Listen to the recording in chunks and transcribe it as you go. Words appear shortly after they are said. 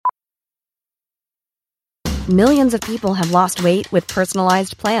Millions of people have lost weight with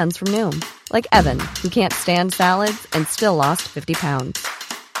personalized plans from Noom. Like Evan, who can't stand salads and still lost 50 pounds.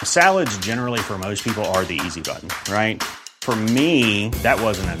 Salads generally for most people are the easy button, right? For me, that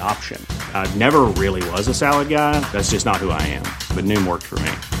wasn't an option. I never really was a salad guy. That's just not who I am. But Noom worked for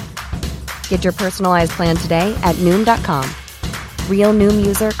me. Get your personalized plan today at Noom.com. Real Noom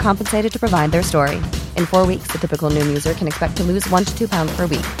user compensated to provide their story. In 4 weeks, the typical Noom user can expect to lose 1 to 2 pounds per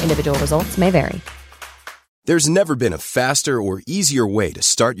week. Individual results may vary. There's never been a faster or easier way to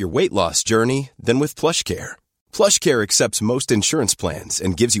start your weight loss journey than with PlushCare. PlushCare accepts most insurance plans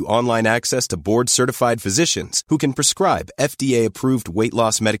and gives you online access to board-certified physicians who can prescribe FDA-approved weight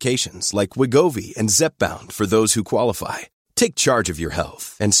loss medications like Wegovy and Zepbound for those who qualify. Take charge of your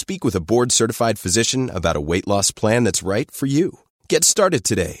health and speak with a board-certified physician about a weight loss plan that's right for you. Get started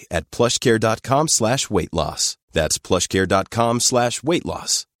today at plushcare.com/weight loss. That's plushcare.com/weight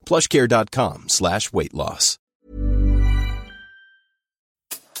loss. plushcare.com/weight loss.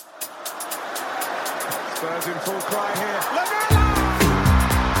 Spurs in full cry here.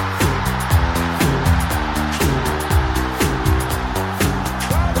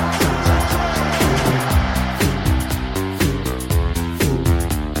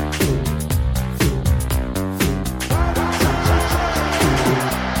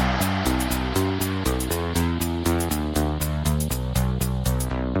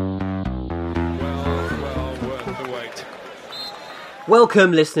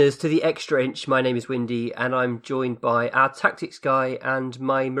 Welcome, listeners, to the Extra Inch. My name is Windy, and I'm joined by our tactics guy and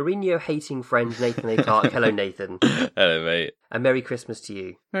my Mourinho-hating friend, Nathan A. Clark. Hello, Nathan. Hello, mate. And Merry Christmas to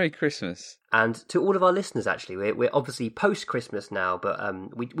you. Merry Christmas. And to all of our listeners, actually. We're obviously post-Christmas now, but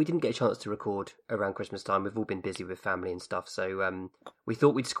we didn't get a chance to record around Christmas time. We've all been busy with family and stuff, so we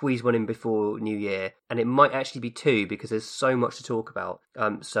thought we'd squeeze one in before New Year, and it might actually be two, because there's so much to talk about.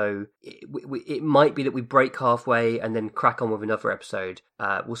 So it might be that we break halfway and then crack on with another episode.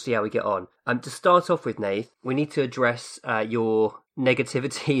 We'll see how we get on. To start off with, Nath, we need to address your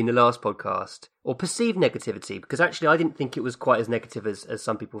negativity in the last podcast, or perceived negativity, because actually I didn't think it was quite as negative as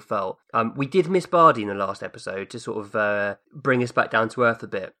some people felt. We did miss Bardi in the last episode to sort of bring us back down to earth a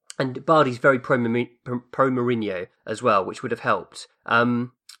bit, and Bardi's very pro Mourinho as well, which would have helped. Do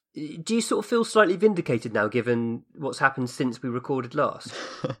you sort of feel slightly vindicated now, given what's happened since we recorded last?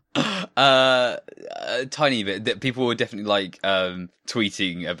 A tiny bit. That people were definitely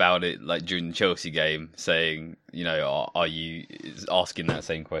tweeting about it during the Chelsea game, saying, are you asking that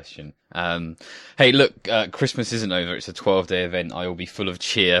same question? Hey, look, Christmas isn't over. It's a 12-day event. I will be full of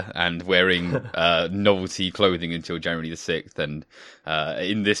cheer and wearing novelty clothing until January the 6th. And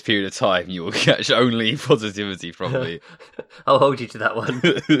in this period of time, you will catch only positivity from me. I'll hold you to that one.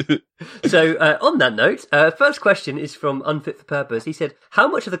 So, on that note, first question is from Unfit for Purpose. He said, how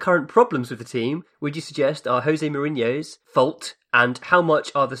much of the current problems with the team would you suggest are Jose Mourinho's fault, and how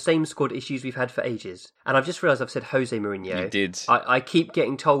much are the same squad issues we've had for ages? And I've just realised I've said Jose Mourinho. You did. I keep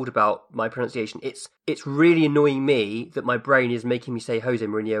getting told about my pronunciation. It's really annoying me that my brain is making me say Jose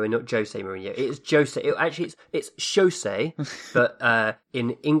Mourinho and not Jose Mourinho. It's Jose. It's Jose, but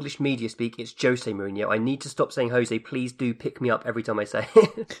in English media speak, it's Jose Mourinho. I need to stop saying Jose. Please do pick me up every time I say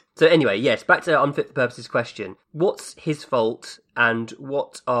it. So anyway, yes, back to Unfit for Purposes question. What's his fault, and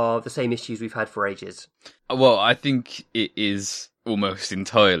what are the same issues we've had for ages? Well, I think it is almost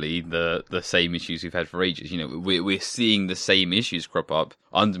entirely the same issues we've had for ages. We're seeing the same issues crop up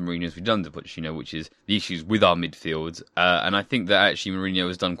under Mourinho as we've done to Pochettino, which is the issues with our midfield. And I think that actually Mourinho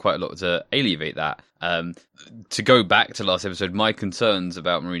has done quite a lot to alleviate that. To go back to last episode, my concerns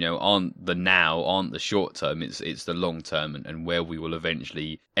about Mourinho aren't the short term. It's the long term and where we will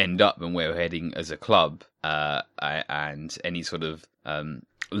eventually end up and where we're heading as a club, and any sort of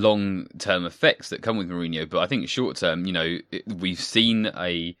long-term effects that come with Mourinho. But I think short-term, we've seen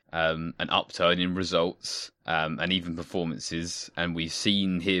an upturn in results and even performances, and we've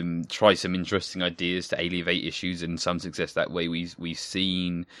seen him try some interesting ideas to alleviate issues, and some success that way. We've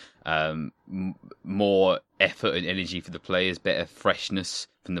seen more effort and energy for the players, better freshness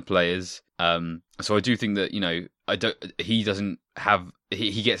from the players. So I do think that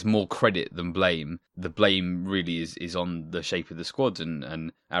he gets more credit than blame. The blame really is on the shape of the squad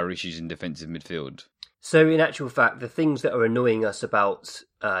and our issues in defensive midfield. So in actual fact, the things that are annoying us about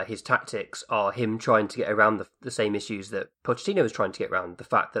his tactics are him trying to get around the same issues that Pochettino was trying to get around. The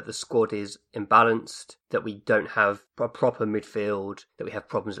fact that the squad is imbalanced, that we don't have a proper midfield, that we have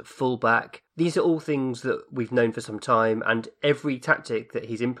problems at fullback. These are all things that we've known for some time, and every tactic that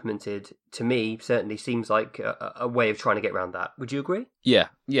he's implemented, to me, certainly seems like a way of trying to get around that. Would you agree? Yeah,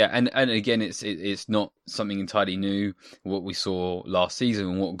 and again, it's not something entirely new. What we saw last season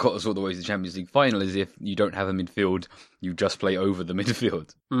and what got us all the way to the Champions League final is if you don't have a midfield, you just play over the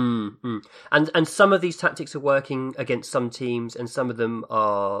midfield. Mm-hmm. And some of these tactics are working against some teams, and some of them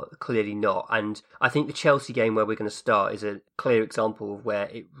are clearly not. And I think the Chelsea game where we're going to start is a clear example of where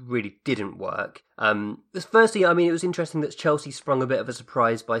it really didn't work. Firstly, I mean, it was interesting that Chelsea sprung a bit of a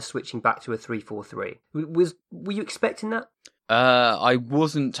surprise by switching back to a 3-4-3. Were you expecting that? I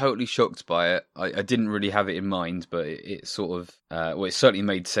wasn't totally shocked by it. I didn't really have it in mind, but it sort of, it certainly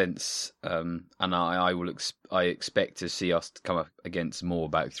made sense. And I expect to see us come up against more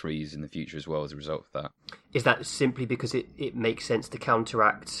back threes in the future as well as a result of that. Is that simply because it makes sense to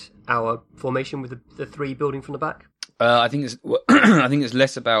counteract our formation with the three building from the back? I think it's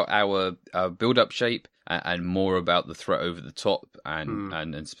less about our build-up shape and more about the threat over the top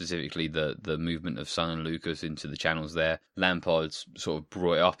and specifically the movement of Son and Lucas into the channels there. Lampard sort of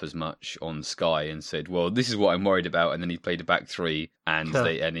brought it up as much on Sky and said, "Well, this is what I'm worried about," and then he played a back three and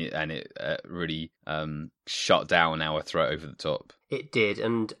it really shut down our threat over the top. It did,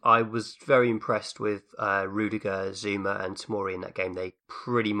 and I was very impressed with Rudiger, Zuma and Tomori in that game. They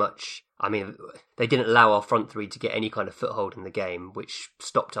pretty much, I mean, they didn't allow our front three to get any kind of foothold in the game, which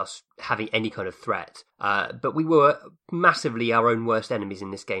stopped us having any kind of threat. But we were massively our own worst enemies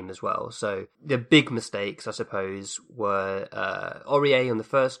in this game as well. So the big mistakes, I suppose, were Aurier on the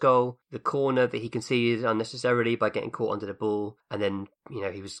first goal, the corner that he conceded unnecessarily by getting caught under the ball, and then, you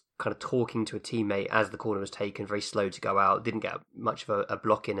know, he was kind of talking to a teammate as the corner was taken, very slow to go out, didn't get much of a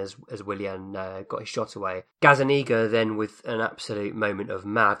block in as Willian got his shot away. Gazzaniga then with an absolute moment of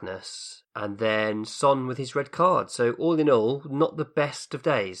madness, and then Son with his red card. So all in all, not the best of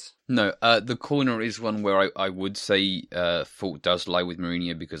days. No, the corner is one where I would say fault does lie with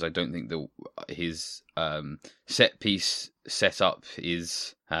Mourinho, because I don't think that his set piece setup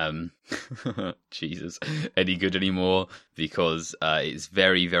is Jesus any good anymore, because it's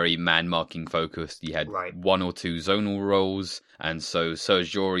very, very man marking focused. You had one or two zonal roles, and so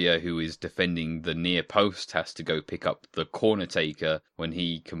Serge Aurier, who is defending the near post, has to go pick up the corner taker when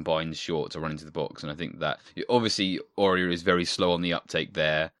he combines short to run into the box. And I think that obviously Aurier is very slow on the uptake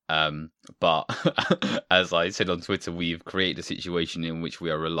there. But as I said on Twitter, we've created a situation in which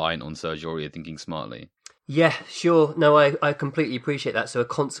we are reliant on Serge Aurier thinking smartly. Yeah, sure. No, I completely appreciate that. So a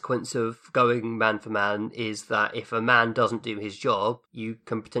consequence of going man for man is that if a man doesn't do his job, you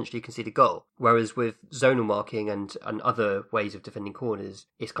can potentially concede a goal. Whereas with zonal marking and other ways of defending corners,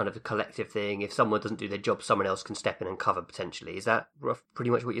 it's kind of a collective thing. If someone doesn't do their job, someone else can step in and cover potentially. Is that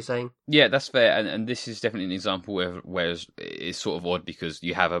pretty much what you're saying? Yeah, that's fair. And this is definitely an example where it's sort of odd, because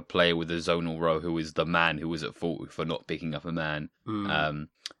you have a player with a zonal row who is the man who was at fault for not picking up a man.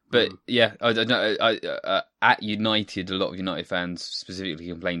 But yeah, I don't know. At United, a lot of United fans specifically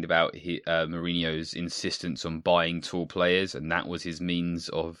complained about Mourinho's insistence on buying tall players, and that was his means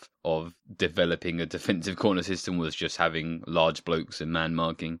of developing a defensive corner system, was just having large blokes and man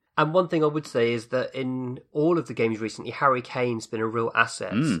marking. And one thing I would say is that in all of the games recently, Harry Kane's been a real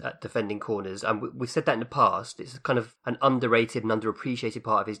asset at defending corners, and we've said that in the past. It's kind of an underrated and underappreciated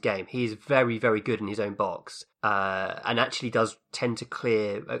part of his game. He is very, very good in his own box, and actually does tend to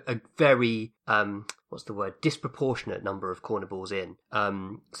clear a very disproportionate number of corner balls in.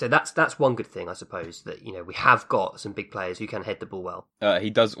 So that's one good thing, I suppose, that, you know, we have got some big players who can head the ball well. He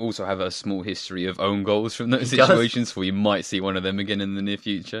does also have a small history of own goals from those situations, so we might see one of them again in the near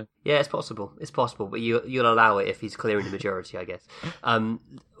future. Yeah, it's possible, but you'll allow it if he's clearing the majority, I guess.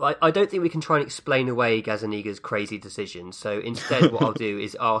 I don't think we can try and explain away Gazzaniga's crazy decision, so instead what I'll do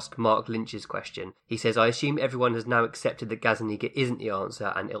is ask Mark Lynch's question. He says, "I assume everyone has now accepted that Gazzaniga isn't the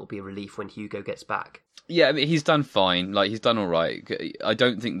answer, and it'll be a relief when Hugo gets back." Yeah, I mean, he's done fine. Like, he's done all right. I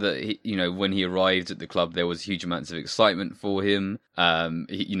don't think that when he arrived at the club, there was huge amounts of excitement for him.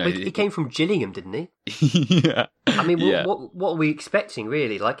 He came from Gillingham, didn't he? Yeah. I mean, what are we expecting,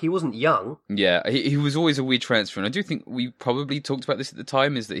 really? Like, he wasn't young. Yeah, he was always a weird transfer, and I do think we probably talked about this at the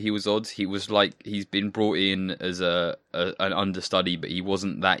time. Is that he was odd? He was like, he's been brought in as an understudy, but he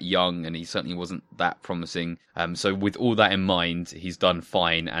wasn't that young, and he certainly wasn't that promising. So with all that in mind, he's done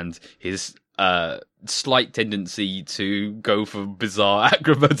fine, and his slight tendency to go for bizarre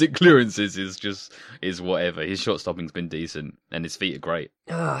acrobatic clearances is whatever. His shot stopping's been decent, and his feet are great.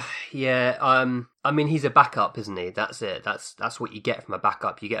 Yeah. I mean, he's a backup, isn't he? That's it. That's what you get from a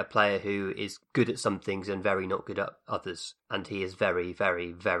backup. You get a player who is good at some things and very not good at others, and he is very,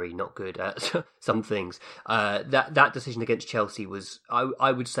 very, very not good at some things. That decision against Chelsea was,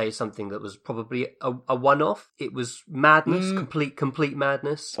 I would say, something that was probably a one-off. It was madness, complete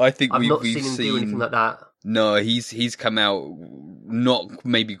madness. I think I've not we've seen him do anything like that. No, he's come out not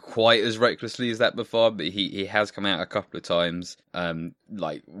maybe quite as recklessly as that before, but he has come out a couple of times,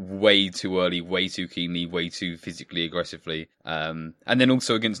 like way too early, way too keenly, way too physically aggressively. And then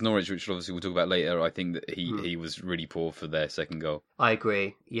also against Norwich, which obviously we'll talk about later, I think that he was really poor for their second goal. I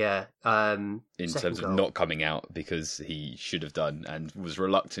agree, yeah. In terms of not coming out because he should have done, and was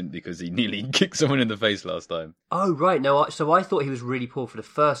reluctant because he nearly kicked someone in the face last time. Oh, right. No, so I thought he was really poor for the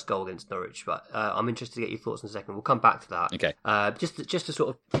first goal against Norwich, but I'm interested to get your thoughts in a second. We'll come back to that. Okay. Just to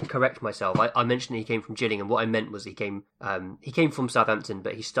sort of correct myself, I mentioned he came from Gillingham. What I meant was he came from Southampton,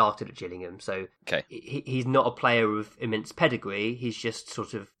 but he started at Gillingham. So okay. He's not a player of immense pedigree. He's just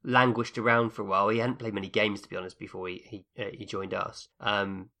sort of languished around for a while. He hadn't played many games, to be honest, before he joined us.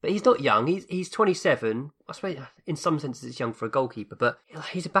 But he's not young. He's 27. I suppose in some senses it's young for a goalkeeper, but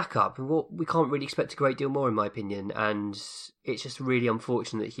he's a backup, and we can't really expect a great deal more, in my opinion. And it's just really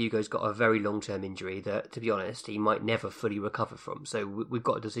unfortunate that Hugo's got a very long-term injury that, to be honest, he might never fully recover from. So we've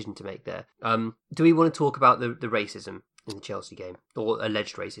got a decision to make there. Do we want to talk about the racism in the Chelsea game, or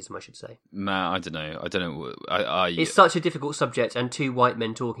alleged racism, I should say? Man, I don't know. It's such a difficult subject, and two white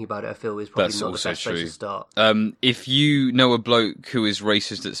men talking about it, I feel, is probably not the best place to start. If you know a bloke who is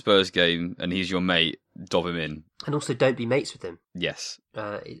racist at Spurs game and he's your mate, dob him in. And also, don't be mates with him. Yes,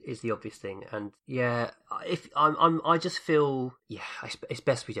 is the obvious thing. And yeah, I just feel it's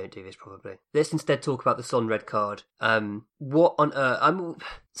best we don't do this. Probably let's instead talk about the Son red card. What on earth?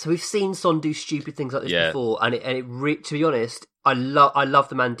 So we've seen Son do stupid things like this before, and to be honest, I love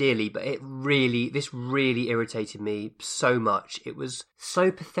the man dearly, but this really irritated me so much. It was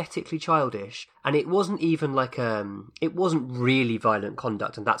so pathetically childish, and it wasn't even like it wasn't really violent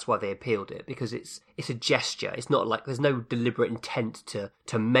conduct, and that's why they appealed it, because it's a gesture. It's not like there's no deliberate intent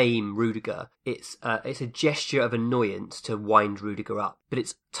to maim Rudiger. It's a gesture of annoyance to wind Rudiger up, but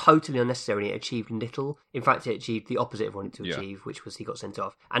it's totally unnecessary. It achieved little. In fact, it achieved the opposite of what it wanted to achieve, which was he got sent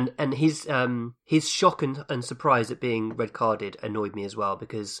off. And his shock and surprise at being red carded annoyed me as well,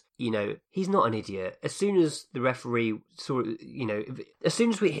 because he's not an idiot. As soon as the referee saw, as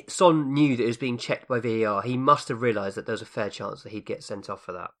soon as Son knew that it was being checked by VAR, he must have realised that there was a fair chance that he'd get sent off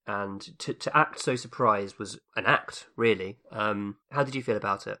for that. And to act so surprised was an act, really. How did you feel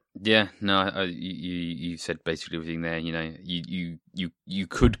about it? Yeah, no, you said basically everything there. You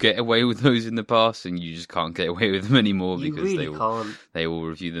could get away with those in the past, and you just can't get away with them anymore because really they will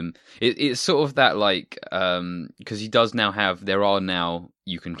review them. It's sort of that, like, because he does now have. There are now,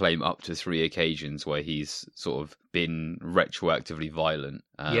 you can claim up to 3 occasions where he's sort of been retroactively violent.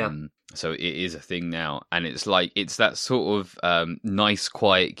 So it is a thing now, and it's like it's that sort of nice,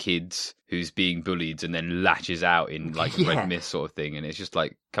 quiet kids who's being bullied and then lashes out in like red mist sort of thing, and it's just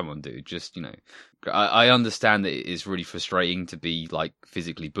like, come on, dude, just I understand that it is really frustrating to be like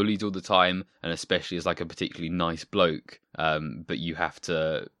physically bullied all the time, and especially as like a particularly nice bloke. But you have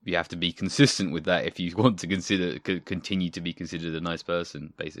to be consistent with that if you want to continue to be considered a nice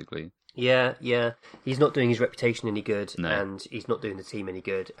person, basically. Yeah. He's not doing his reputation any good, and he's not doing the team any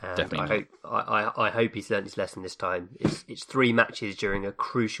good. And definitely. I hope he's learned his lesson this time. It's 3 matches during a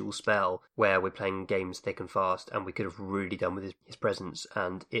crucial spell where we're playing games thick and fast, and we could have really done with his presence.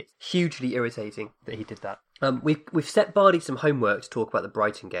 And it's hugely irritating that he did that. We've set Bardi some homework to talk about the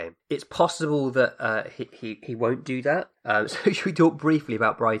Brighton game. It's possible that he won't do that. So should we talk briefly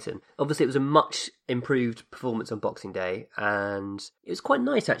about Brighton? Obviously, it was a much improved performance on Boxing Day, and it was quite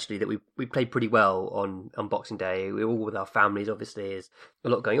nice actually that we played pretty well on Boxing Day. We were all with our families. Obviously, there's a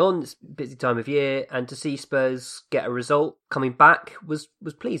lot going on. It's a busy time of year, and to see Spurs get a result coming back was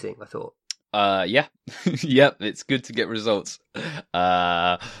pleasing, I thought. Yeah. Yep, it's good to get results.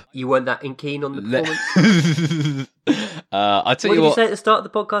 You weren't that keen on the performance? I'll tell you what what. Did you say at the start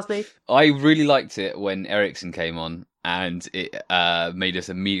of the podcast, Nate? I really liked it when Eriksen came on, and it made us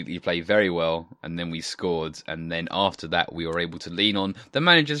immediately play very well, and then we scored, and then after that we were able to lean on the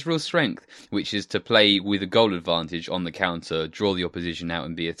manager's real strength, which is to play with a goal advantage on the counter, draw the opposition out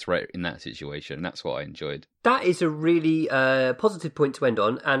and be a threat in that situation. That's what I enjoyed. That is a really positive point to end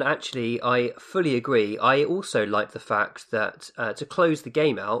on, and actually I fully agree. I also like the fact that to close the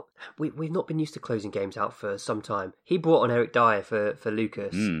game out, we've not been used to closing games out for some time. He brought on Eric Dyer for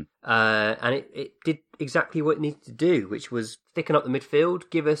Lucas, and it did exactly what it needed to do, which was thicken up the midfield,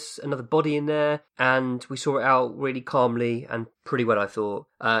 give us another body in there, and we saw it out really calmly and pretty well, I thought.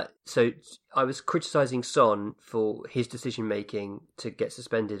 So I was criticising Son for his decision-making to get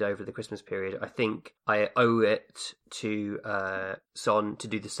suspended over the Christmas period. I think I owe it to Son to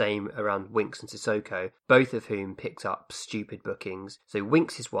do the same around Winks and Sissoko, both of whom picked up stupid bookings. So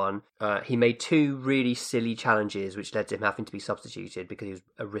Winks is one. He made two really silly challenges, which led to him having to be substituted because he was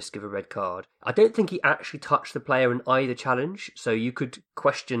at risk of a red card. I don't think he actually touched the player in either challenge, so you could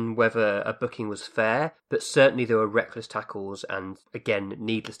question whether a booking was fair, but certainly there were reckless tackles and, again,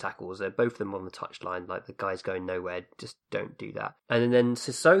 needless tackles. They're both of them on the touchline, like the guy's going nowhere, just don't do that. And then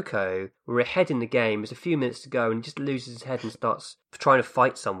Sissoko, we're ahead in the game, there's a few minutes to go, and he just loses his head and starts trying to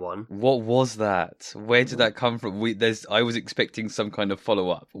fight someone. What was that? Where did that come from? I was expecting some kind of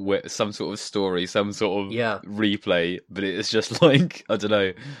follow-up, some sort of story, some sort of replay, but it's just like, I don't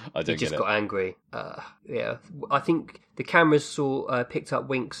know. I don't get it. He just got angry. I think the cameras picked up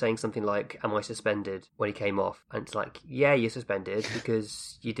Winks saying something like, "Am I suspended?" when he came off, and it's like, yeah, you're suspended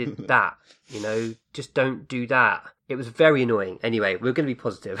because you did that. Just don't do that. It was very annoying. Anyway, we're going to be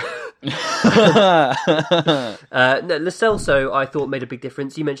positive. Lo Celso, I thought, made a big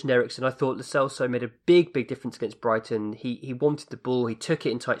difference. You mentioned Eriksen. I thought Lo Celso made a big difference against Brighton. He wanted the ball. He took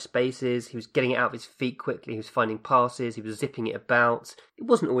it in tight spaces. He was getting it out of his feet quickly. He was finding passes. He was zipping it about. It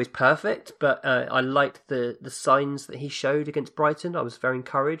wasn't always perfect, but I liked the signs that he showed against Brighton. I was very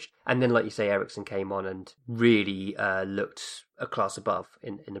encouraged. And then, like you say, Eriksen came on and really looked a class above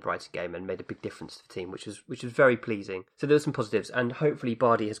in the Brighton game and made a big difference to the team, which was very pleasing. So there were some positives, and hopefully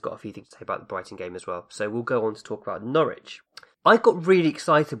Bardi has got a few things to say about the Brighton game as well. So we'll go on to talk about Norwich. I got really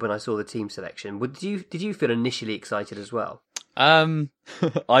excited when I saw the team selection. Did you feel initially excited as well?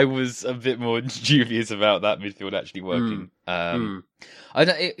 I was a bit more dubious about that midfield actually working. I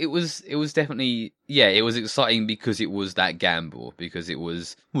don't. It was definitely it was exciting because it was that gamble, because it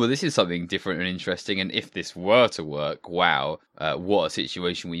was, well, this is something different and interesting, and if this were to work, wow, what a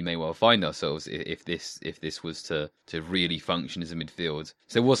situation we may well find ourselves if this was to really function as a midfield.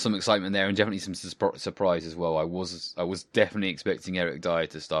 So there was some excitement there and definitely some surprise as well. I was definitely expecting Eric Dyer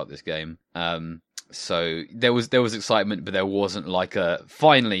to start this game. So there was excitement, but there wasn't like a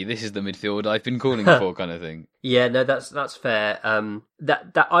finally this is the midfield I've been calling for kind of thing. Yeah, no, that's fair.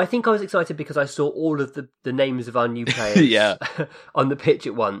 That I think I was excited because I saw all of the names of our new players on the pitch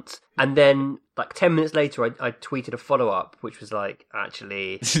at once, and then like 10 minutes later, I tweeted a follow up, which was like,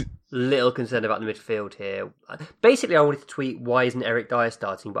 actually, little concerned about the midfield here. Basically, I wanted to tweet, why isn't Eric Dyer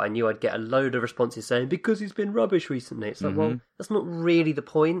starting? But I knew I'd get a load of responses saying, because he's been rubbish recently. It's like, well, that's not really the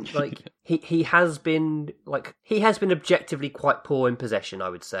point. Like, he has been objectively quite poor in possession, I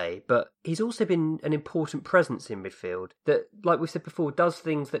would say, but he's also been an important presence in midfield that, like we said before, does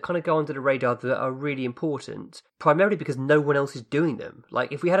things that kind of go under the radar that are really important, primarily because no one else is doing them.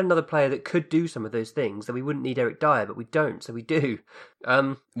 Like, if we had another player that could do some of those things, then we wouldn't need Eric Dyer, but we don't, so we do.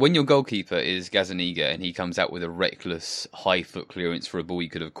 When your goalkeeper is Gazaniga and he comes out with a reckless high foot clearance for a ball he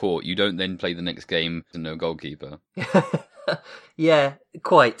could have caught, you don't then play the next game with no goalkeeper. Yeah,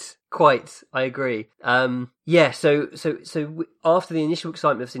 quite. I agree. So after the initial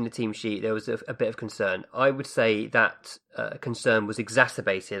excitement of seeing the team sheet, there was a bit of concern. I would say that concern was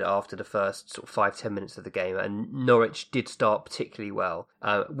exacerbated after the first sort of 5-10 minutes of the game, and Norwich did start particularly well.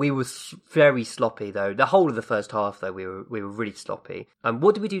 We were very sloppy though. The whole of the first half though, we were really sloppy.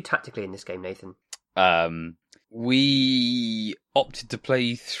 What did we do tactically in this game, Nathan? We opted to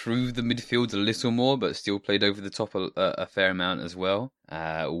play through the midfield a little more, but still played over the top a fair amount as well.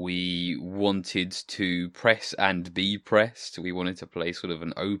 We wanted to press and be pressed. We wanted to play sort of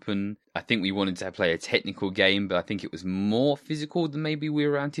an open. I think we wanted to play a technical game, but I think it was more physical than maybe we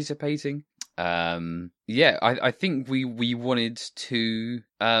were anticipating. I think we wanted to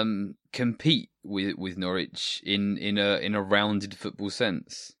compete with Norwich in a rounded football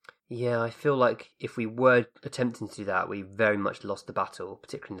sense. Yeah, I feel like if we were attempting to do that, we very much lost the battle,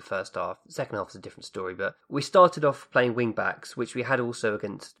 particularly in the first half. The second half is a different story, but we started off playing wing-backs, which we had also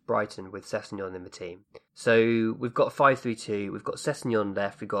against Brighton with Sessegnon in the team. So we've got a 5-3-2, we've got Sessegnon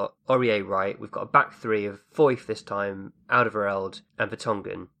left, we've got Aurier right, we've got a back three of Foyth this time, Alderweireld and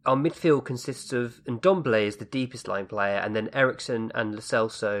Vertonghen. Our midfield consists of Ndombele as the deepest line player, and then Eriksen and Lo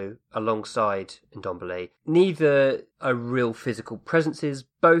Celso alongside Ndombele. Neither are real physical presences,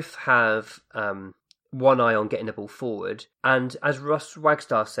 both have one eye on getting the ball forward. And as Russ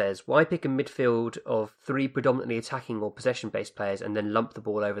Wagstaff says, why pick a midfield of 3 predominantly attacking or possession-based players and then lump the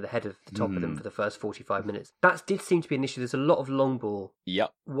ball over the head of the top of them for the first 45 minutes? That did seem to be an issue. There's a lot of long ball.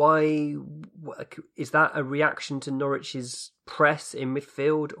 Yep. Why is that a reaction to Norwich's press in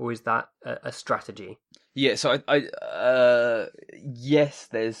midfield, or is that a strategy? Yeah, so yes,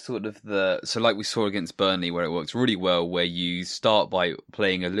 there's sort of so like we saw against Burnley, where it works really well, where you start by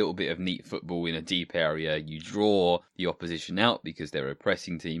playing a little bit of neat football in a deep area, you draw the opposition out because they're a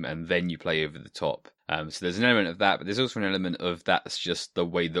pressing team, and then you play over the top. So there's an element of that, but there's also an element of that's just the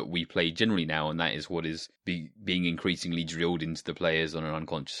way that we play generally now, and that is what is being increasingly drilled into the players on an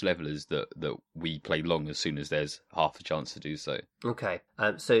unconscious level, is that we play long as soon as there's half a chance to do so. Okay,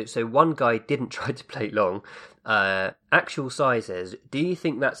 so one guy didn't try to play long. Actual sizes, do you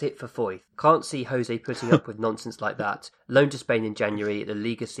think that's it for Foyth? Can't see Jose putting up with nonsense like that. Loaned to Spain in January, the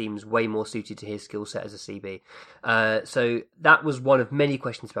Liga seems way more suited to his skill set as a CB. So that was one of many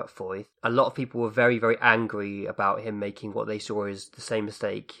questions about Foyth. A lot of people were very, very angry about him making what they saw as the same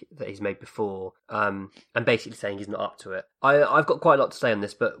mistake that he's made before, and basically saying he's not up to it. I've got quite a lot to say on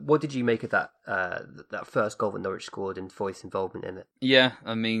this, but what did you make of that first goal that Norwich scored and Foyth's involvement in it? Yeah,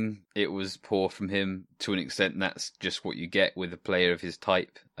 I mean, it was poor from him to an extent, and that's just what you get with a player of his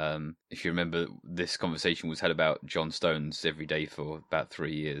type. If you remember, this conversation was had about John Stones every day for about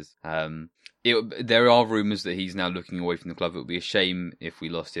 3 years. There are rumours that he's now looking away from the club. It would be a shame if we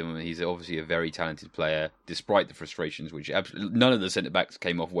lost him. I mean, he's obviously a very talented player, despite the frustrations, which none of the centre-backs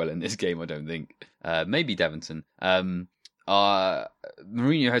came off well in this game, I don't think. Maybe Davinson.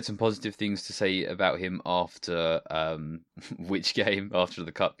 Mourinho had some positive things to say about him after which game? After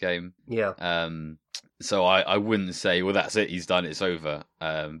the cup game. Yeah. So I wouldn't say, well, that's it, he's done, it's over.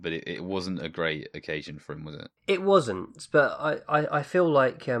 But it wasn't a great occasion for him, was it? It wasn't, but I feel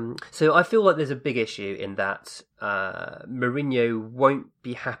like I feel like there's a big issue in that Mourinho won't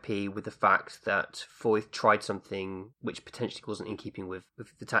be happy with the fact that Foyth tried something which potentially wasn't in keeping with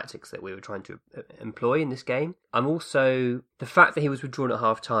the tactics that we were trying to employ in this game. The fact that he was withdrawn at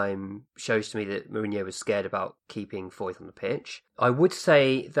half-time shows to me that Mourinho was scared about keeping Foyth on the pitch. I would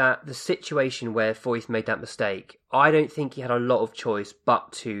say that the situation where Foyth made that mistake, I don't think he had a lot of choice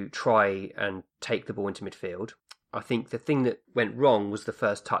but to try and take the ball into midfield. I think the thing that went wrong was the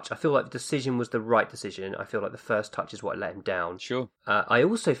first touch. I feel like the decision was the right decision. I feel like the first touch is what let him down. Sure. I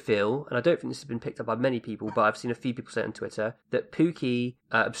also feel, and I don't think this has been picked up by many people, but I've seen a few people say it on Twitter, that Pukki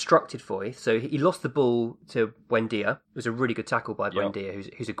obstructed Foyth. So he lost the ball to Buendia. It was a really good tackle by Buendia,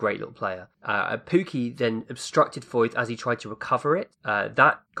 who's a great little player. Pukki then obstructed Foyth as he tried to recover it.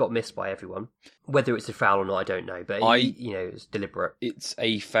 That got missed by everyone. Whether it's a foul or not, I don't know. But it's deliberate. It's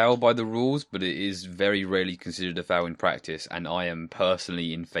a foul by the rules, but it is very rarely considered a foul in practice, and I am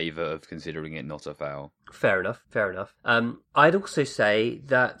personally in favour of considering it not a foul. Fair enough. I'd also say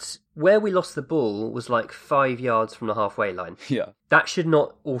that where we lost the ball was like 5 yards from the halfway line. Yeah. That should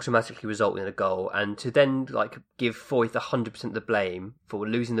not automatically result in a goal, and to then give Foyth 100% of the blame for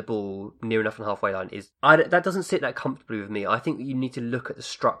losing the ball near enough on the halfway line that doesn't sit that comfortably with me. I think you need to look at the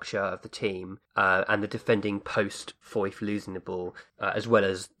structure of the team and the defending post Foyth losing the ball, as well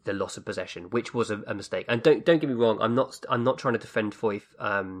as the loss of possession, which was a mistake. And don't get me wrong, I'm not trying to defend Foyth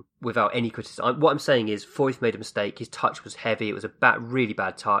without any criticism. What I'm saying is Foyth made a mistake. His touch was heavy. It was a really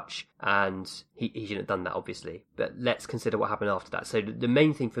bad touch, and he shouldn't have done that, obviously. But let's consider what happened after that. So the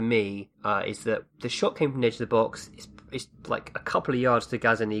main thing for me is that the shot came from the edge of the box. It's like a couple of yards to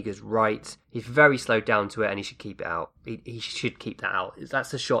Gazaniga's right. He's very slowed down to it, and he should keep it out. He should keep that out.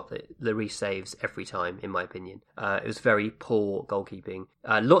 That's a shot that Lloris saves every time, in my opinion. It was very poor goalkeeping.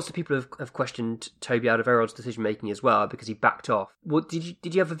 Lots of people have questioned Toby Alderweireld's decision-making as well, because he backed off.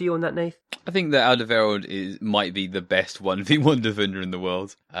 Did you have a view on that, Nath? I think that Alderweireld might be the best 1v1 defender in the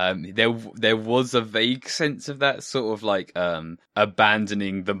world. There was a vague sense of that, sort of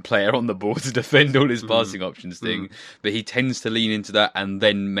abandoning the player on the ball to defend all his passing options thing. But he tends to lean into that and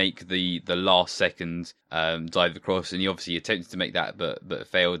then make the last second dive across, and he obviously attempted to make that but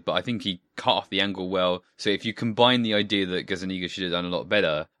failed. But I think he cut off the angle well. So if you combine the idea that Gazaniga should have done a lot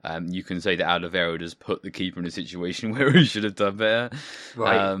better, you can say that Alderweireld has put the keeper in a situation where he should have done better.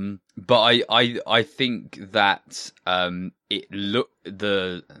 Right. But I think that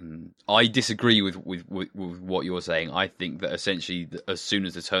I disagree with what you're saying. I think that essentially, as soon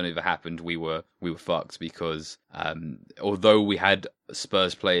as the turnover happened, we were fucked, because although we had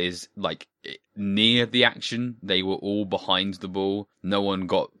Spurs players near the action, they were all behind the ball. No one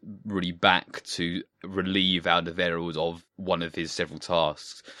got really back to relieve Alderweireld of one of his several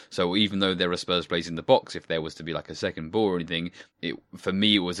tasks. So even though there are Spurs players in the box, if there was to be like a second ball or anything, for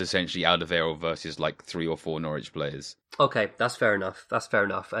me it was essentially Alderweireld versus like 3 or 4 Norwich players. Okay, that's fair enough.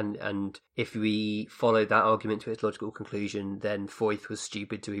 And if we follow that argument to its logical conclusion, then Foyth was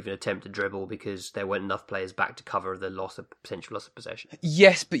stupid to even attempt to dribble because there weren't enough players back to cover the potential loss of possession.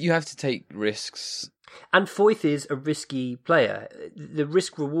 Yes, but you have to take risks. And Foyth is a risky player. The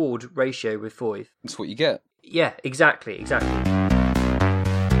risk-reward ratio with Foyth... That's what you get. Yeah, exactly.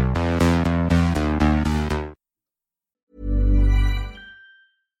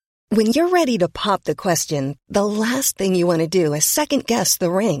 When you're ready to pop the question, the last thing you want to do is second-guess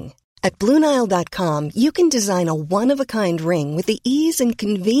the ring. At BlueNile.com, you can design a one-of-a-kind ring with the ease and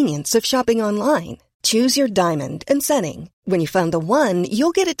convenience of shopping online. Choose your diamond and setting. When you find the one,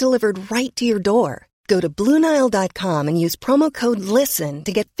 you'll get it delivered right to your door. Go to BlueNile.com and use promo code LISTEN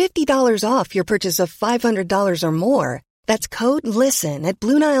to get $50 off your purchase of $500 or more. That's code LISTEN at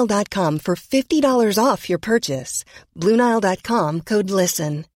BlueNile.com for $50 off your purchase. BlueNile.com, code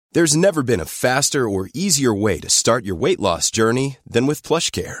LISTEN. There's never been a faster or easier way to start your weight loss journey than with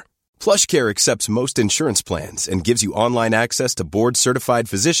PlushCare. PlushCare accepts most insurance plans and gives you online access to board-certified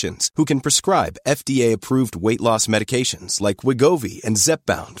physicians who can prescribe FDA-approved weight loss medications like Wegovy and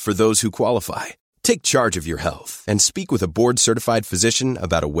Zepbound for those who qualify. Take charge of your health and speak with a board-certified physician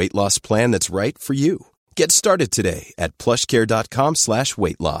about a weight loss plan that's right for you. Get started today at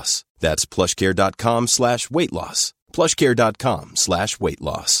plushcare.com/weight-loss. That's plushcare.com/weight-loss.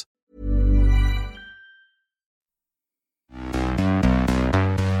 plushcare.com/weight-loss.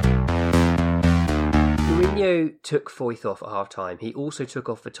 Mourinho took Foyth off at half-time. He also took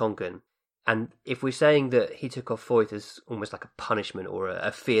off Vertonghen. And if we're saying that he took off Foyth as almost like a punishment or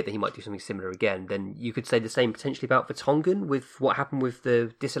a fear that he might do something similar again, then you could say the same potentially about Vertonghen with what happened with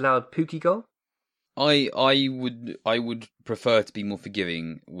the disallowed Pukki goal? I would prefer to be more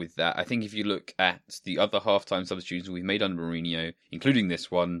forgiving with that. I think if you look at the other halftime substitutions we've made under Mourinho, including this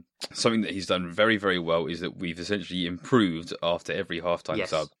one, something that he's done very, very well is that we've essentially improved after every halftime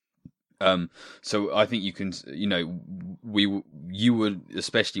sub. So I think you can, you were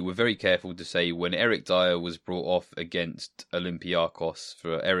very careful to say when Eric Dyer was brought off against Olympiacos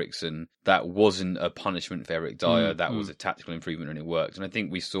for Eriksson, that wasn't a punishment for Eric Dyer, that was a tactical improvement and it worked. And I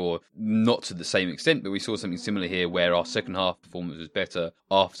think we saw, not to the same extent, but we saw something similar here where our second half performance was better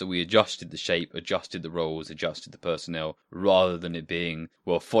after we adjusted the shape, adjusted the roles, adjusted the personnel, rather than it being,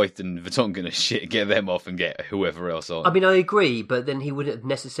 well, Foyth and Vertonghen are shit, get them off and get whoever else on. I mean, I agree, but then he wouldn't have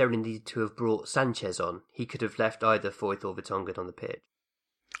necessarily needed to have brought Sanchez on. He could have left either Foyth or Vertonghen on the pitch.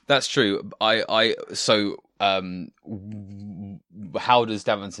 That's true. How does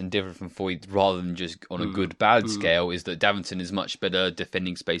Davinson differ from Foyth rather than just on a good-bad scale is that Davinson is much better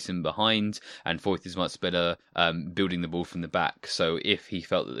defending space in behind and Foyth is much better building the ball from the back. So if he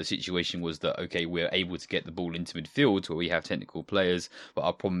felt that the situation was that, okay, we're able to get the ball into midfield where we have technical players, but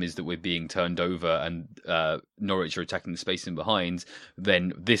our problem is that we're being turned over and Norwich are attacking the space in behind,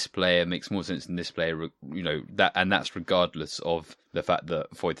 then this player makes more sense than this player, and that's regardless of the fact that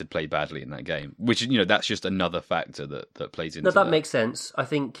Foyth had played badly in that game, which, that's just another factor that plays into that. No, that makes sense. I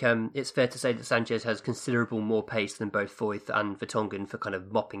think it's fair to say that Sanchez has considerable more pace than both Foyth and Vertonghen for kind of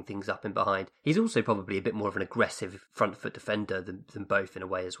mopping things up in behind. He's also probably a bit more of an aggressive front foot defender than both in a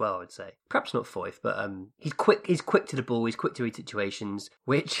way as well, I'd say. Perhaps not Foyth, but he's quick to the ball, he's quick to read situations,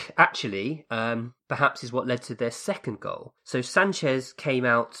 which actually perhaps is what led to their second goal. So Sanchez came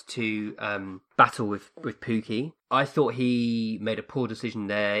out to battle with Pukki. I thought he made a poor decision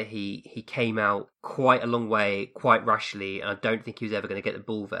there. He came out quite a long way, quite rashly, and I don't think he was ever going to get the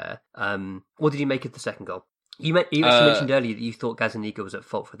ball there. What did you make of the second goal? You actually mentioned earlier that you thought Gazzaniga was at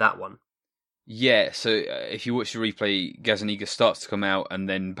fault for that one. Yeah, so if you watch the replay, Gazzaniga starts to come out and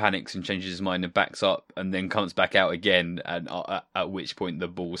then panics and changes his mind and backs up and then comes back out again, and at which point the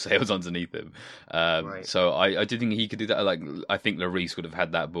ball sails underneath him. Right. So I did think he could do that. I think Lloris would have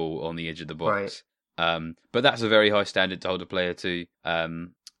had that ball on the edge of the box. Right. But that's a very high standard to hold a player to.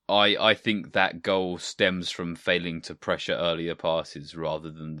 I think that goal stems from failing to pressure earlier passes rather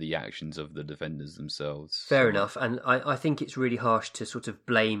than the actions of the defenders themselves. Fair enough, and I think it's really harsh to sort of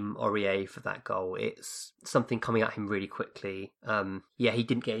blame Aurier for that goal. It's something coming at him really quickly. He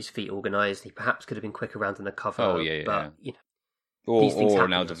didn't get his feet organised. He perhaps could have been quicker around in the cover. Oh, yeah. But, these things or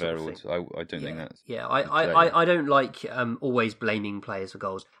happen. an That sort of thing. Alderweireld. I don't think that's... Yeah, I don't like always blaming players for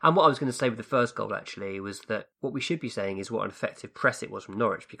goals. And what I was going to say with the first goal, actually, was that what we should be saying is what an effective press it was from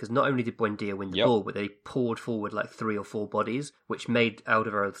Norwich, because not only did Buendia win the ball, but they poured forward like 3 or 4 bodies, which made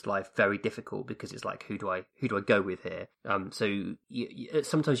Alderweireld's life very difficult, because it's like, who do I go with here? So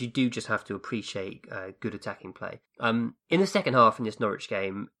sometimes you do just have to appreciate good attacking play. In the second half in this Norwich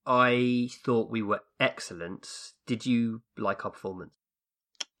game, I thought we were excellent. Did you like our performance?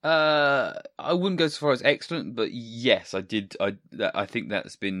 I wouldn't go so far as excellent, but yes, I did. I think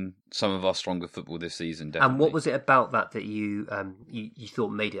that's been some of our stronger football this season. Definitely. And what was it about that you thought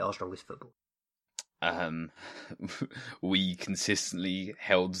made it our strongest football? We consistently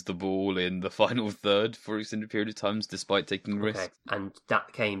held the ball in the final third for extended period of times, despite taking risks. And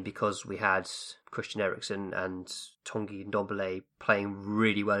that came because we had Christian Eriksen and Tanguy Ndombele playing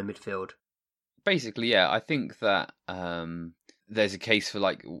really well in midfield. Basically, yeah. I think that there's a case for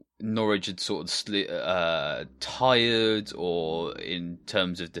like Norwich had sort of tired, or in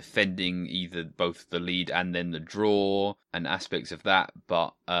terms of defending either both the lead and then the draw and aspects of that.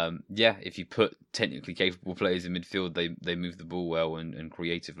 But yeah, if you put technically capable players in midfield, they move the ball well and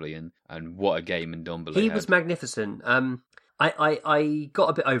creatively, and what a game Ndombele had. He was magnificent. I got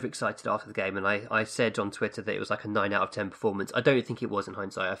a bit overexcited after the game, and I said on Twitter that it was like a 9 out of 10 performance. I don't think it was in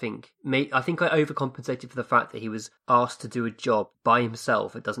hindsight. I think I overcompensated for the fact that he was asked to do a job by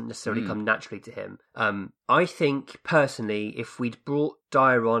himself. It doesn't necessarily come naturally to him. I think personally, if we'd brought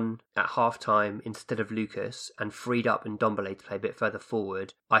Dyer on at half time instead of Lucas and freed up Ndombele to play a bit further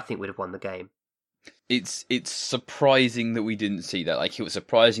forward, I think we'd have won the game. It's surprising that we didn't see that. Like, it was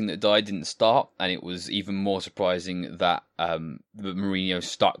surprising that Dyer didn't start, and it was even more surprising that Mourinho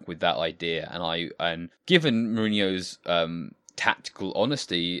stuck with that idea. And given Mourinho's tactical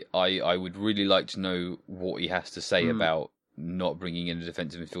honesty, I would really like to know what he has to say about not bringing in a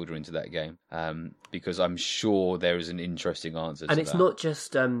defensive midfielder into that game, because I'm sure there is an interesting answer to that. And it's not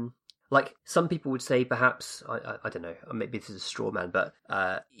just like some people would say, perhaps, I don't know, maybe this is a straw man, but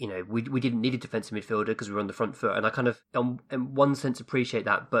we didn't need a defensive midfielder because we were on the front foot, and I kind of, in one sense, appreciate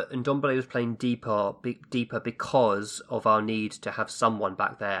that. But Ndombele was playing deeper because of our need to have someone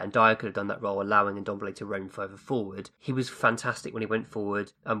back there, and Dyer could have done that role, allowing Ndombele to roam further forward. He was fantastic when he went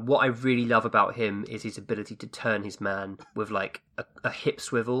forward, and what I really love about him is his ability to turn his man with like a hip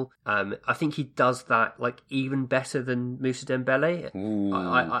swivel. I think he does that like even better than Moussa Dembele.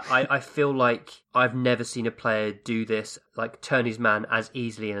 I feel like I've never seen a player do this, like turn his man as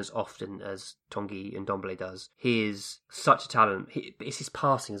easily and as often as Tanguy Ndombele does. He is such a talent. It's his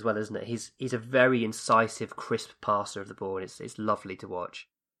passing as well, isn't it? He's a very incisive, crisp passer of the ball, and it's lovely to watch.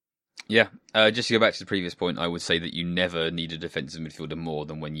 Yeah, just to go back to the previous point, I would say that you never need a defensive midfielder more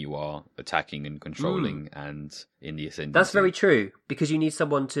than when you are attacking and controlling and in the ascendancy. That's very true, because you need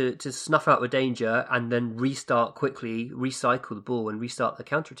someone to snuff out the danger and then restart quickly, recycle the ball and restart the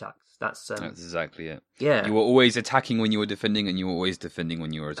counterattacks. That's exactly it. Yeah. You were always attacking when you were defending, and you were always defending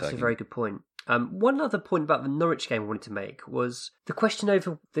when you were attacking. That's a very good point. One other point about the Norwich game I wanted to make was the question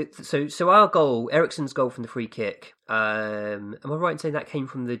over so our goal, Eriksen's goal from the free kick. Am I right in saying that came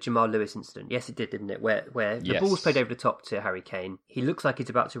from the Jamal Lewis incident? Yes, it did, didn't it? Where the ball's played over the top to Harry Kane. He looks like he's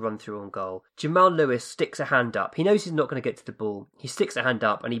about to run through on goal. Jamal Lewis sticks a hand up. He knows he's not going to get to the ball. He sticks a hand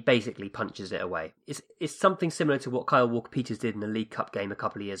up and he basically punches it away. It's something similar to what Kyle Walker-Peters did in the League Cup game a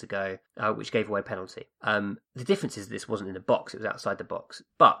couple of years ago, which gave away a penalty. The difference is this wasn't in the box; it was outside the box.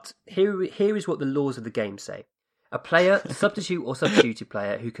 But here is what the laws of the game say. A player, substitute or substituted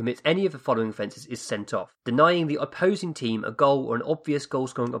player who commits any of the following offences is sent off: denying the opposing team a goal or an obvious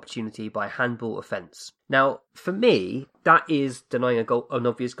goal-scoring opportunity by handball offence. Now, for me, that is denying an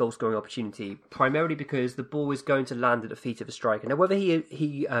obvious goal-scoring opportunity, primarily because the ball is going to land at the feet of a striker. Now, whether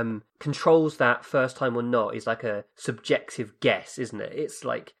he controls that first time or not is like a subjective guess, isn't it? It's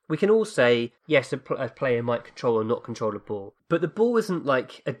like, we can all say, yes, a player might control or not control the ball, but the ball isn't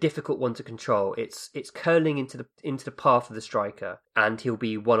like a difficult one to control. It's curling into the path of the striker, and he'll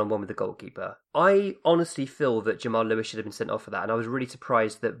be one-on-one with the goalkeeper. I honestly feel that Jamal Lewis should have been sent off for that, and I was really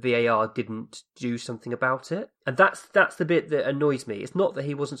surprised that VAR didn't do something about it. And that's the bit that annoys me. It's not that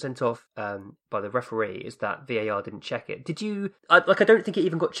he wasn't sent off by the referee; it's that VAR didn't check it. Did you? I don't think it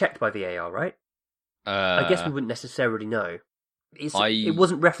even got checked by VAR, right? I guess we wouldn't necessarily know. It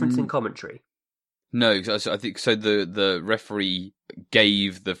wasn't referenced in commentary. No, I think so. The referee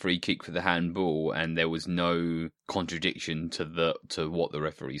gave the free kick for the handball, and there was no contradiction to what the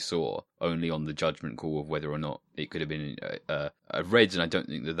referee saw, only on the judgment call of whether or not it could have been a red. And I don't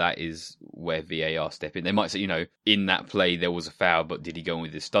think that is where VAR step in. They might say, in that play there was a foul, but did he go in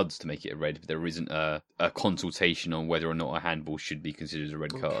with his studs to make it a red? But there isn't a consultation on whether or not a handball should be considered a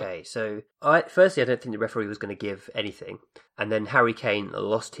red card. Okay, so firstly, I don't think the referee was going to give anything. And then Harry Kane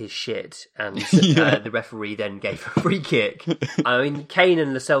lost his shit, and the referee then gave a free kick. I mean, Kane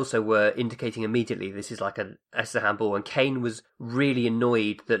and Lo Celso were indicating immediately this is like a handball, and Kane was really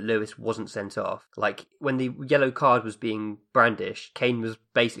annoyed that Lewis wasn't sent off. Like, when the yellow card was being brandished, Kane was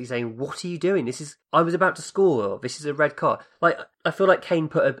basically saying, "What are you doing? I was about to score. This is a red card." Like, I feel like Kane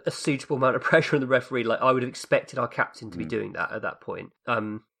put a suitable amount of pressure on the referee. Like, I would have expected our captain to be doing that at that point.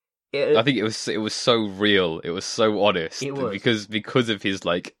 I think it was so real. It was so honest. It was. Because of his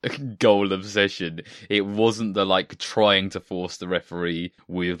like goal obsession. It wasn't the like trying to force the referee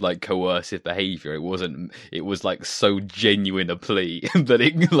with like coercive behaviour. It wasn't. It was like so genuine a plea that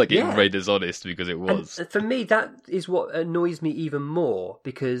it read as honest because it was. And for me, that is what annoys me even more,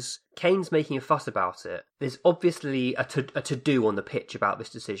 because Kane's making a fuss about it. There's obviously a to-do on the pitch about this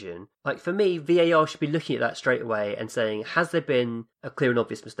decision. Like, for me, VAR should be looking at that straight away and saying, has there been a clear and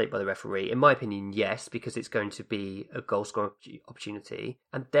obvious mistake by the referee? In my opinion, yes, because it's going to be a goal-scoring opportunity,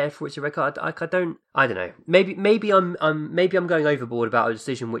 and therefore it's a red card. I don't know. Maybe I'm going overboard about a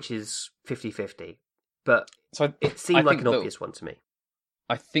decision which is 50-50, but it seemed like an obvious one to me.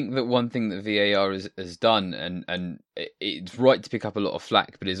 I think that one thing that VAR has done, and it's right to pick up a lot of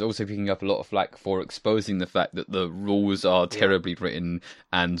flack, but it's also picking up a lot of flack for exposing the fact that the rules are terribly written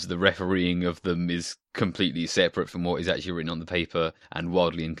and the refereeing of them is completely separate from what is actually written on the paper and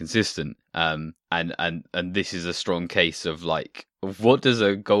wildly inconsistent. And this is a strong case of like, what does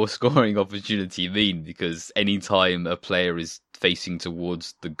a goal scoring opportunity mean? Because any time a player is facing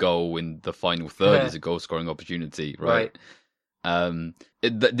towards the goal in the final third is a goal scoring opportunity, right?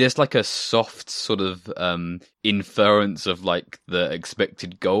 There's like a soft sort of inference of like the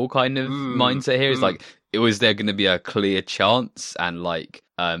expected goal kind of mindset here. It's like, was there going to be a clear chance, and like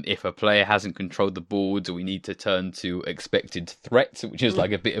if a player hasn't controlled the ball, do we need to turn to expected threat, which is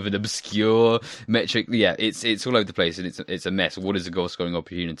like a bit of an obscure metric? Yeah, it's all over the place, and it's a mess. What is a goal scoring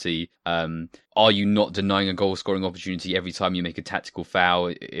opportunity? Are you not denying a goal scoring opportunity every time you make a tactical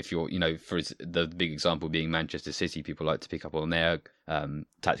foul? If you're, for the big example being Manchester City, people like to pick up on their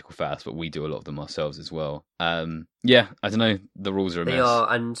tactical fouls, but we do a lot of them ourselves as well. I don't know. The rules are a mess. They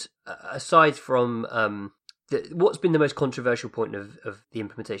are, and aside from what's been the most controversial point of the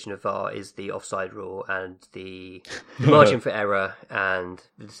implementation of VAR is the offside rule and the margin for error, and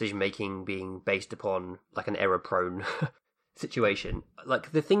the decision making being based upon like an error prone situation.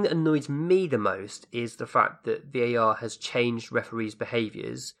 Like, the thing that annoys me the most is the fact that VAR has changed referees'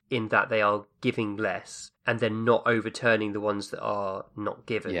 behaviours in that they are giving less and then not overturning the ones that are not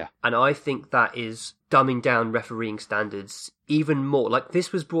given. Yeah. And I think that is dumbing down refereeing standards even more. Like,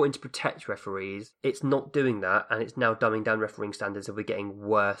 this was brought in to protect referees. It's not doing that, and it's now dumbing down refereeing standards, and we're getting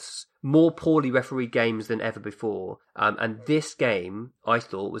worse, more poorly refereed games than ever before. And this game, I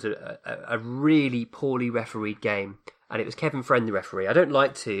thought, was a really poorly refereed game. And it was Kevin Friend, the referee. I don't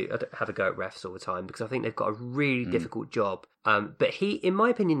like to have a go at refs all the time because I think they've got a really difficult job. But he, in my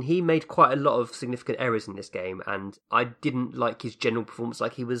opinion, he made quite a lot of significant errors in this game, and I didn't like his general performance.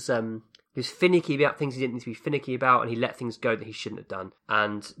 Like, he was finicky about things he didn't need to be finicky about, and he let things go that he shouldn't have done.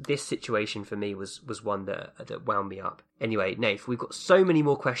 And this situation for me was one that wound me up. Anyway, Nath, we've got so many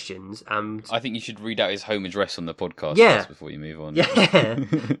more questions. I think you should read out his home address on the podcast first before you move on. Yeah.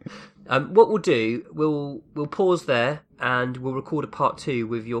 What we'll do, we'll pause there, and we'll record a part 2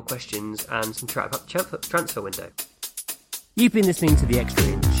 with your questions and some chat about the transfer window. You've been listening to The Extra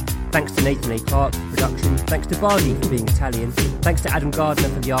Inch. Thanks to Nathan A. Clark for production. Thanks to Bardi for being Italian. Thanks to Adam Gardner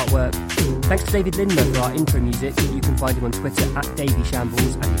for the artwork. Thanks to David Lindmer for our intro music. You can find him on Twitter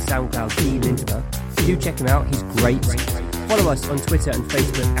 @DavyShambles and his SoundCloud @DLindmer. Do check him out, he's great. Follow us on Twitter and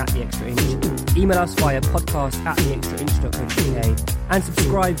Facebook @The Extra Inch. Email us via podcast@theextrainch.co.uk and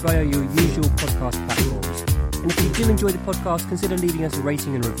subscribe via your usual podcast platforms. And if you do enjoy the podcast, consider leaving us a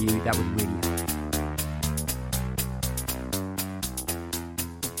rating and review. That would really help.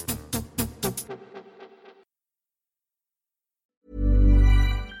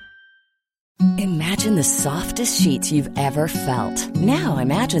 Imagine the softest sheets you've ever felt. Now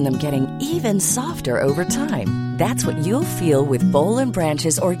imagine them getting even softer over time. That's what you'll feel with Boll &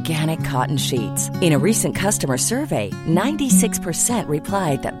 Branch's organic cotton sheets. In a recent customer survey, 96%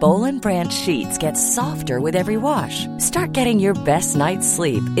 replied that Boll & Branch sheets get softer with every wash. Start getting your best night's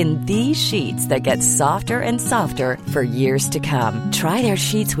sleep in these sheets that get softer and softer for years to come. Try their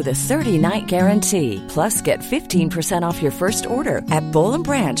sheets with a 30-night guarantee. Plus, get 15% off your first order at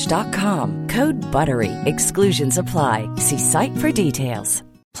bollandbranch.com. Code BUTTERY. Exclusions apply. See site for details.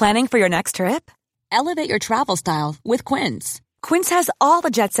 Planning for your next trip? Elevate your travel style with Quince. Quince has all the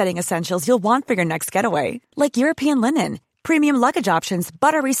jet-setting essentials you'll want for your next getaway, like European linen, premium luggage options,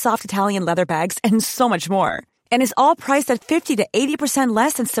 buttery soft Italian leather bags, and so much more. And is all priced at 50 to 80%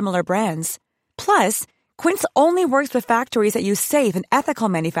 less than similar brands. Plus, Quince only works with factories that use safe and ethical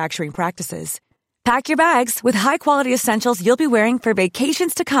manufacturing practices. Pack your bags with high-quality essentials you'll be wearing for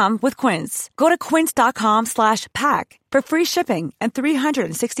vacations to come with Quince. Go to quince.com/pack for free shipping and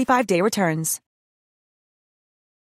 365-day returns.